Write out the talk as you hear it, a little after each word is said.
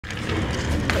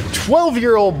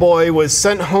12-year-old boy was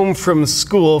sent home from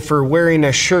school for wearing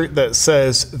a shirt that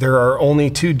says there are only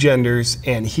two genders,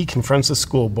 and he confronts the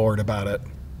school board about it.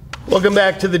 Welcome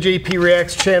back to the JP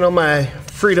Reacts channel, my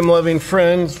freedom-loving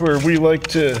friends, where we like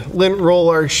to lint roll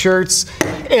our shirts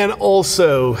and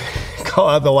also call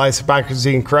out the lies,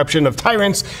 hypocrisy, and corruption of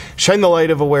tyrants, shine the light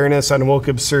of awareness on woke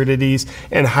absurdities,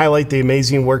 and highlight the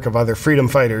amazing work of other freedom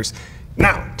fighters.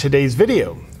 Now, today's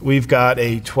video, we've got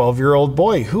a 12-year-old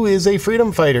boy who is a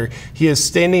freedom fighter. He is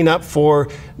standing up for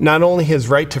not only his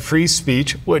right to free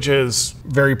speech, which is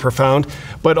very profound,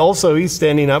 but also he's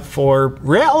standing up for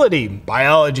reality,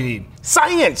 biology,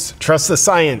 science. Trust the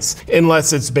science.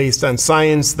 Unless it's based on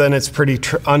science, then it's pretty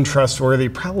untrustworthy,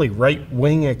 probably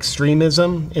right-wing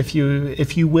extremism, if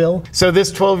you will. So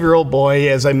this 12-year-old boy,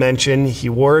 as I mentioned, he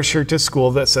wore a shirt to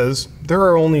school that says there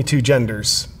are only two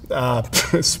genders.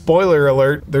 Spoiler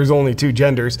alert, there's only two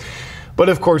genders. But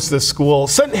of course the school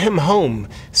sent him home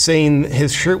saying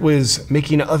his shirt was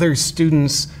making other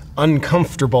students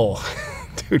uncomfortable.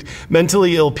 Dude,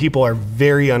 mentally ill people are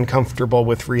very uncomfortable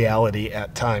with reality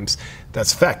at times.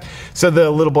 That's a fact. So the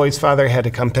little boy's father had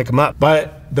to come pick him up.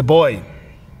 But the boy,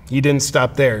 he didn't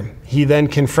stop there. He then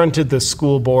confronted the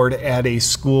school board at a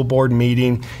school board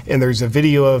meeting, and there's a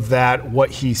video of that, what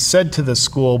he said to the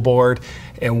school board,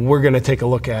 and we're gonna take a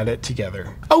look at it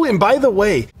together. Oh, and by the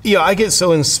way, I get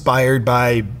so inspired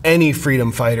by any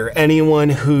freedom fighter, anyone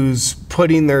who's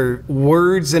putting their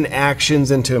words and actions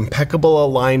into impeccable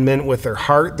alignment with their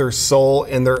heart, their soul,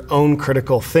 and their own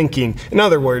critical thinking. In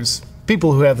other words,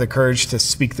 people who have the courage to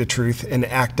speak the truth and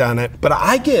act on it. But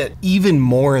I get even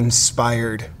more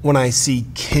inspired when I see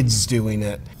kids doing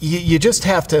it. You just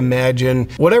have to imagine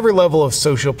whatever level of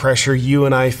social pressure you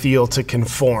and I feel to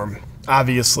conform.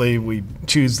 Obviously, we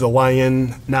choose the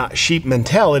lion, not sheep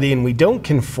mentality, and we don't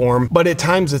conform, but at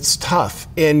times it's tough.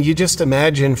 And you just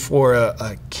imagine for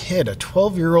a kid, a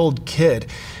 12-year-old kid,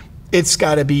 it's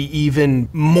got to be even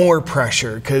more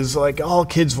pressure because like all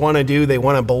kids want to do, they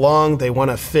want to belong, they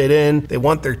want to fit in, they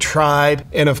want their tribe.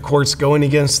 And of course, going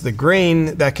against the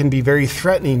grain, that can be very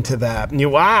threatening to that. And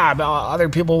other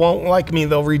people won't like me,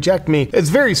 they'll reject me. It's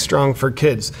very strong for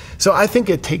kids. So I think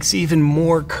it takes even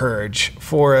more courage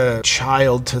for a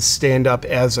child to stand up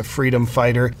as a freedom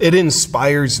fighter. It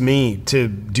inspires me to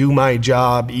do my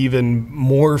job even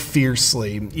more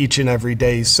fiercely each and every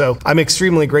day. So I'm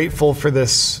extremely grateful for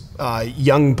this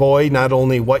young boy, not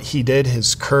only what he did,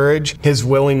 his courage, his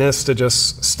willingness to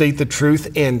just state the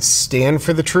truth and stand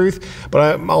for the truth,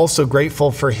 but I'm also grateful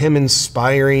for him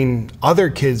inspiring other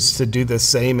kids to do the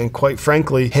same, and quite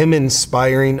frankly, him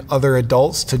inspiring other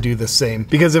adults to do the same.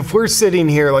 Because if we're sitting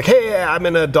here like, hey, I'm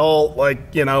an adult,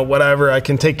 like, whatever, I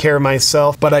can take care of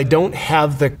myself, but I don't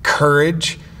have the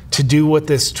courage to do what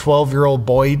this 12-year-old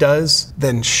boy does,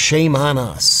 then shame on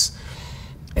us.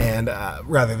 And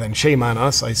rather than shame on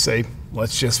us, I say,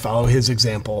 let's just follow his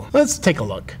example. Let's take a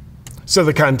look. So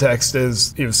the context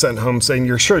is he was sent home saying,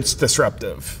 your shirt's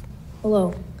disruptive.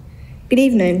 Hello. Good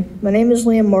evening. My name is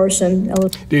Liam Morrison.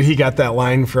 Dude, he got that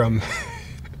line from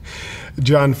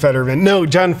John Fetterman. No,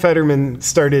 John Fetterman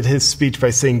started his speech by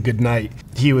saying good night.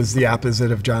 He was the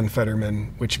opposite of John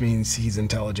Fetterman, which means he's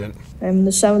intelligent. I'm in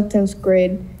the 7th, 10th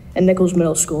grade at Nichols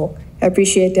Middle School. I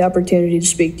appreciate the opportunity to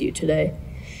speak to you today.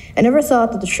 I never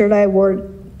thought that the shirt I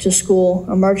wore to school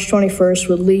on March 21st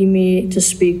would lead me to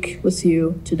speak with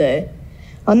you today.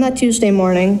 On that Tuesday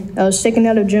morning, I was taken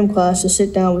out of gym class to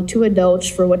sit down with two adults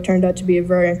for what turned out to be a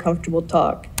very uncomfortable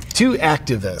talk. Two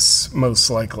activists, most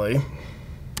likely.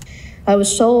 I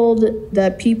was told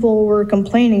that people were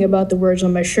complaining about the words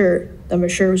on my shirt, that my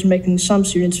shirt was making some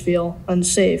students feel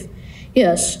unsafe.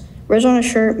 Yes, words on a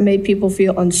shirt made people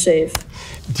feel unsafe.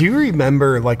 Do you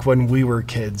remember, like when we were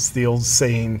kids, the old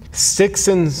saying, sticks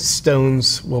and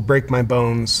stones will break my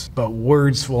bones, but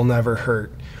words will never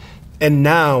hurt? And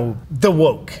now the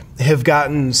woke have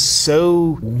gotten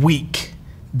so weak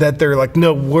that they're like,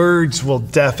 no, words will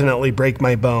definitely break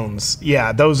my bones.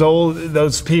 Yeah,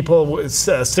 those people,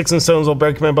 sticks and stones will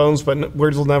break my bones, but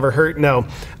words will never hurt. No,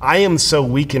 I am so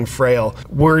weak and frail.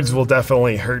 Words will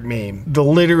definitely hurt me.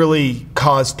 They'll literally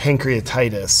cause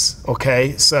pancreatitis,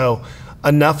 okay? So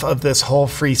enough of this whole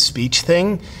free speech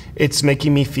thing. It's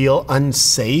making me feel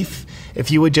unsafe.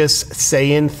 If you would just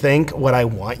say and think what I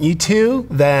want you to,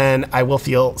 then I will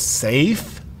feel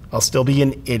safe. I'll still be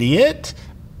an idiot,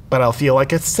 but I'll feel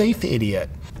like a safe idiot.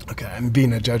 Okay, I'm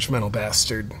being a judgmental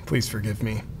bastard. Please forgive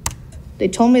me. They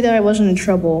told me that I wasn't in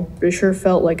trouble, but it sure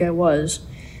felt like I was.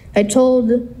 I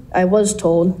was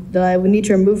told that I would need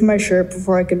to remove my shirt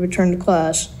before I could return to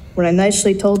class, when I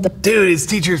nicely told them. Dude, his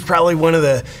teacher's probably one of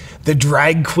the The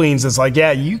drag queens is like,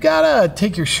 yeah, you gotta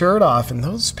take your shirt off, and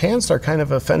those pants are kind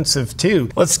of offensive too.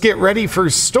 Let's get ready for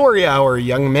story hour,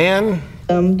 young man.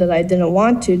 That I didn't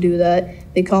want to do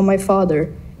that, they called my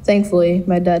father. Thankfully,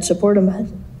 my dad supported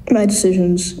my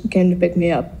decisions and came to pick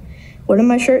me up. What did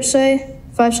my shirt say?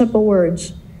 5 simple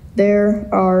words. There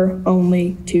are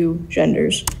only 2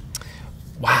 genders.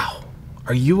 Wow.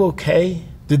 Are you okay?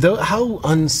 How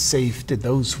unsafe did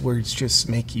those words just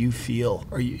make you feel?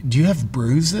 Do you have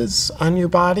bruises on your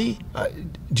body?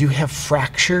 Do you have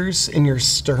fractures in your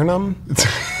sternum?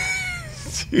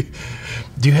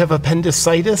 Do you have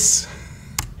appendicitis?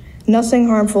 Nothing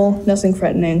harmful, nothing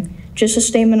threatening. Just a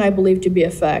statement I believe to be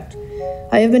a fact.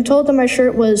 I have been told that my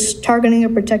shirt was targeting a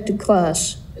protected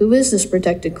class. Who is this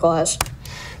protected class?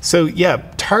 So yeah,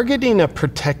 targeting a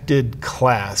protected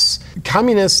class.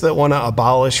 Communists that want to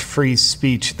abolish free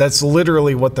speech, that's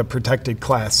literally what the protected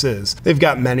class is. They've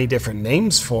got many different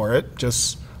names for it,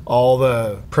 just all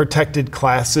the protected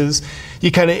classes.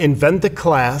 You kind of invent the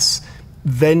class,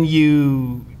 then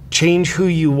you change who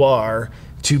you are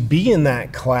to be in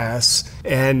that class,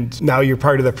 and now you're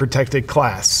part of the protected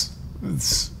class.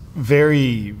 It's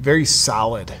very, very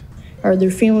solid. Are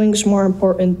their feelings more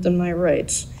important than my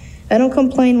rights? I don't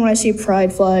complain when I see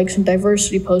pride flags and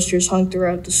diversity posters hung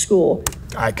throughout the school.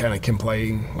 I kind of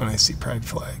complain when I see pride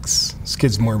flags. This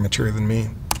kid's more mature than me.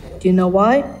 Do you know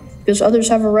why? Because others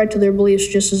have a right to their beliefs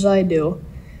just as I do.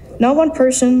 Not one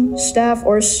person, staff,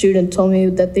 or student told me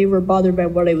that they were bothered by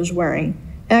what I was wearing.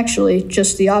 Actually,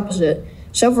 just the opposite.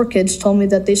 Several kids told me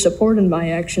that they supported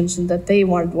my actions and that they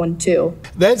wanted one too.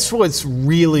 That's what's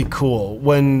really cool.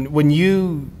 When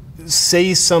you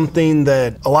say something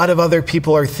that a lot of other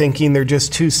people are thinking, they're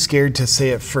just too scared to say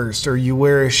it first, or you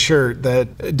wear a shirt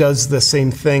that does the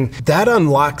same thing, that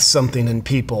unlocks something in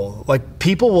people. Like,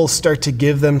 people will start to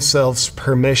give themselves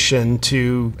permission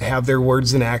to have their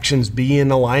words and actions be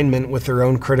in alignment with their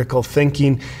own critical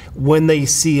thinking when they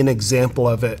see an example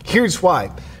of it. Here's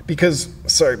why. Because,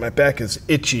 sorry, my back is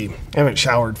itchy. I haven't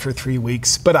showered for 3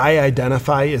 weeks, but I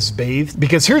identify as bathed.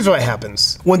 Because here's what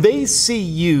happens. When they see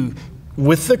you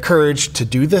with the courage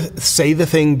to say the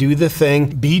thing, do the thing,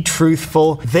 be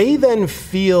truthful, they then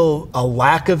feel a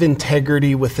lack of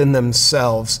integrity within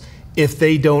themselves if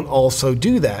they don't also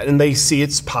do that. And they see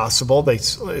it's possible.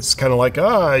 It's kind of like,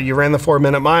 you ran the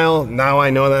 4-minute mile. Now I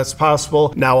know that's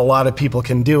possible. Now a lot of people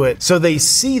can do it. So they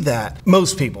see that,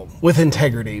 most people, with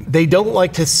integrity. They don't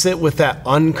like to sit with that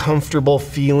uncomfortable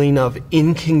feeling of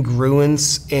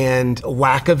incongruence and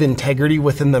lack of integrity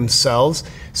within themselves.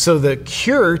 So the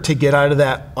cure to get out of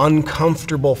that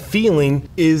uncomfortable feeling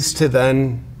is to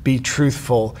then be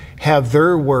truthful, have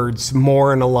their words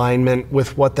more in alignment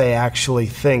with what they actually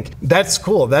think. That's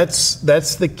cool. That's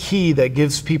the key that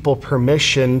gives people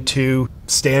permission to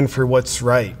stand for what's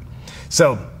right.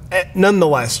 So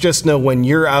nonetheless, just know when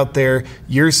you're out there,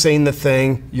 you're saying the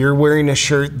thing, you're wearing a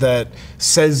shirt that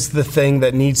says the thing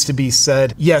that needs to be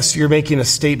said. Yes, you're making a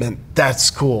statement. That's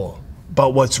cool.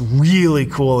 But what's really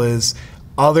cool is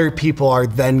other people are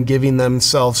then giving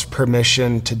themselves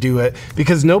permission to do it,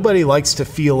 because nobody likes to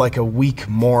feel like a weak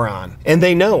moron. And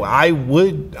they know I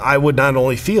would not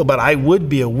only feel, but I would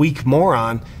be a weak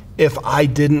moron if I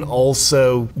didn't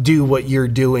also do what you're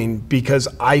doing, because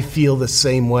I feel the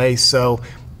same way. So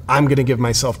I'm going to give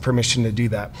myself permission to do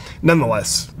that.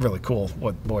 Nonetheless, really cool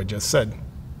what Boyd just said.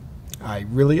 I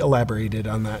really elaborated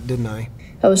on that, didn't I?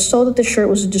 I was told that the shirt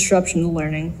was a disruption to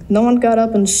learning. No one got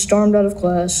up and stormed out of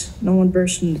class. No one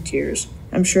burst into tears.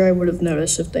 I'm sure I would have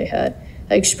noticed if they had.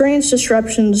 I experienced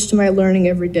disruptions to my learning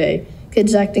every day.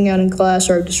 Kids acting out in class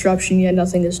are a disruption, yet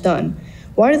nothing is done.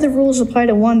 Why do the rules apply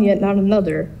to one, yet not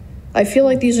another? I feel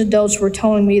like these adults were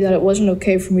telling me that it wasn't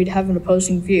okay for me to have an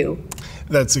opposing view.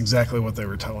 That's exactly what they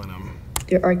were telling them.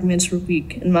 Their arguments were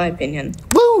weak, in my opinion.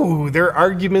 Woo! Their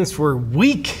arguments were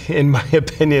weak, in my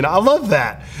opinion. I love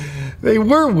that. They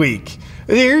were weak.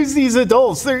 Here's these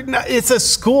adults. It's a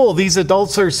school. These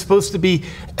adults are supposed to be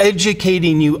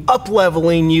educating you,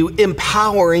 up-leveling you,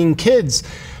 empowering kids.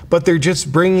 But they're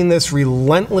just bringing this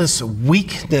relentless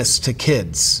weakness to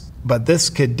kids. But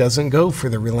this kid doesn't go for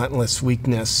the relentless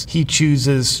weakness. He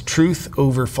chooses truth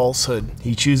over falsehood.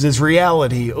 He chooses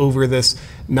reality over this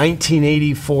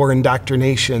 1984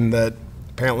 indoctrination that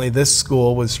apparently this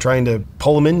school was trying to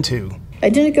pull him into. I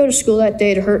didn't go to school that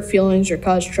day to hurt feelings or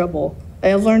cause trouble. I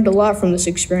have learned a lot from this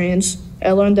experience.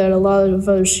 I learned that a lot of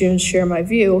other students share my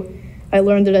view. I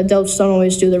learned that adults don't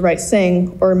always do the right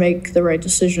thing or make the right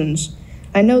decisions.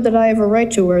 I know that I have a right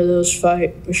to wear a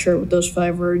shirt with those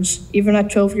 5 words. Even at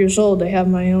 12 years old, I have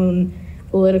my own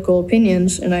political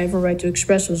opinions, and I have a right to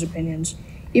express those opinions.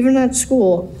 Even at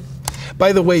school.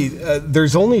 By the way,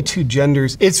 there's only two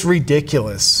genders. It's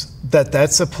ridiculous that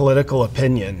that's a political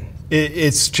opinion.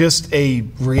 It's just a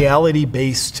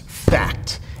reality-based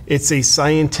fact. It's a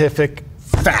scientific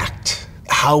fact.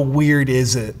 How weird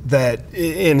is it that,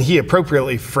 and he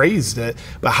appropriately phrased it,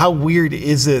 but how weird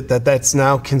is it that that's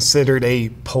now considered a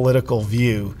political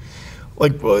view?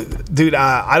 Like, dude,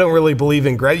 I don't really believe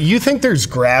in gravity. You think there's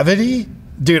gravity?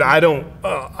 Dude, I don't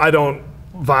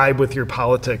vibe with your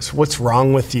politics. What's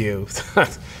wrong with you?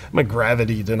 I'm a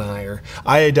gravity denier.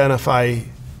 I identify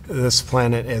this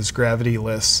planet as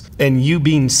gravityless, and you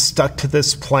being stuck to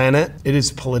this planet, it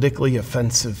is politically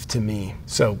offensive to me.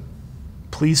 So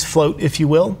please float if you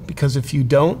will, because if you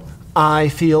don't, I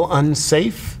feel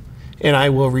unsafe and I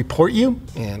will report you,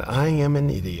 and I am an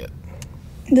idiot.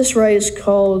 This right is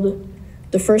called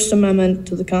the First Amendment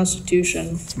to the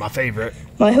Constitution. It's my favorite.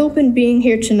 My hope in being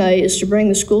here tonight is to bring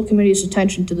the school committee's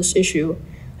attention to this issue.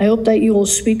 I hope that you will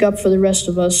speak up for the rest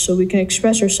of us so we can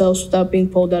express ourselves without being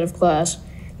pulled out of class.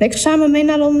 Next time, it may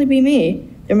not only be me.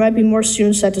 There might be more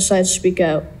students that decide to speak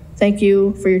out. Thank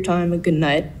you for your time and good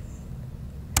night.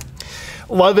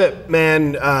 Love it,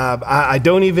 man. I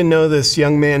don't even know this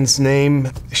young man's name.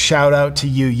 Shout out to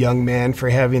you, young man, for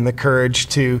having the courage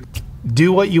to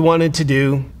do what you wanted to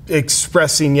do,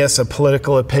 expressing, yes, a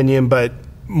political opinion, but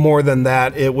more than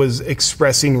that, it was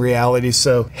expressing reality.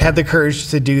 So had the courage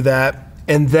to do that,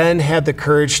 and then had the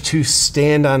courage to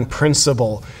stand on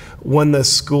principle when the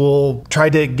school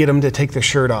tried to get him to take the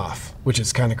shirt off, which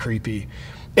is kind of creepy.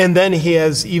 And then he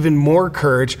has even more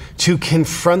courage to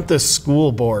confront the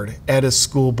school board at a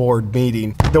school board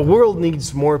meeting. The world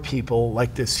needs more people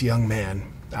like this young man.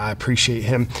 I appreciate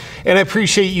him. And I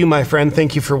appreciate you, my friend.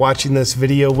 Thank you for watching this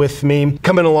video with me.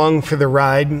 Coming along for the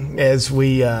ride as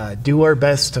we do our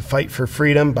best to fight for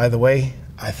freedom. By the way,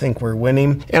 I think we're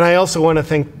winning. And I also want to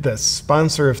thank the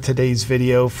sponsor of today's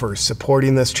video for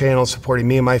supporting this channel, supporting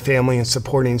me and my family, and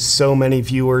supporting so many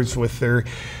viewers with their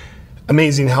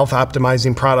amazing health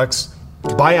optimizing products,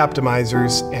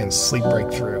 Bioptimizers and Sleep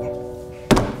Breakthrough.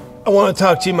 I want to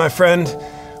talk to you, my friend.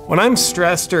 When I'm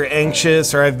stressed or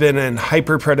anxious or I've been in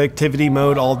hyper-productivity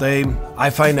mode all day, I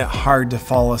find it hard to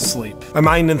fall asleep. My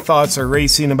mind and thoughts are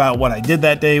racing about what I did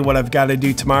that day, what I've got to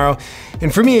do tomorrow.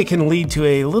 And for me, it can lead to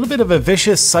a little bit of a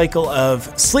vicious cycle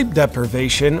of sleep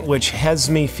deprivation, which has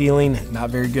me feeling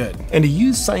not very good. And to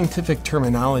use scientific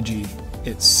terminology,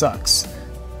 it sucks.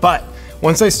 But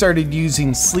once I started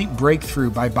using Sleep Breakthrough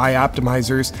by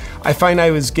Bioptimizers, I find I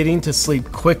was getting to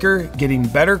sleep quicker, getting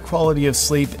better quality of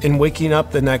sleep, and waking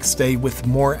up the next day with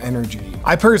more energy.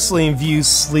 I personally view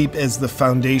sleep as the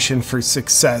foundation for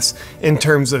success in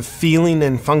terms of feeling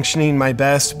and functioning my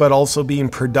best, but also being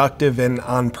productive and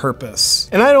on purpose.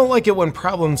 And I don't like it when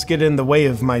problems get in the way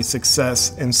of my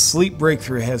success, and Sleep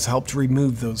Breakthrough has helped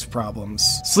remove those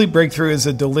problems. Sleep Breakthrough is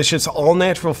a delicious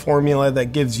all-natural formula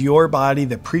that gives your body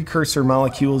the precursor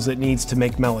molecules it needs to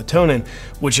make melatonin,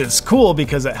 which is cool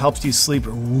because it helps you sleep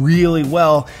really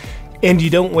well and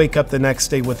you don't wake up the next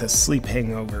day with a sleep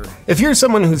hangover. If you're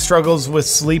someone who struggles with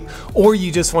sleep, or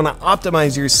you just want to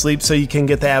optimize your sleep so you can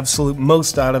get the absolute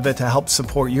most out of it to help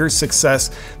support your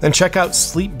success, then check out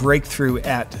Sleep Breakthrough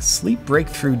at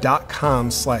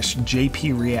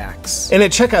sleepbreakthrough.com/JPReacts. And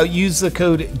at checkout, use the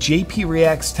code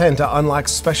JPReacts10 to unlock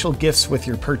special gifts with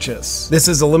your purchase. This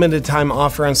is a limited time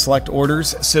offer on select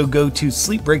orders, so go to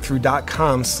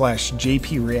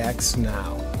sleepbreakthrough.com/JPReacts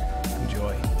now.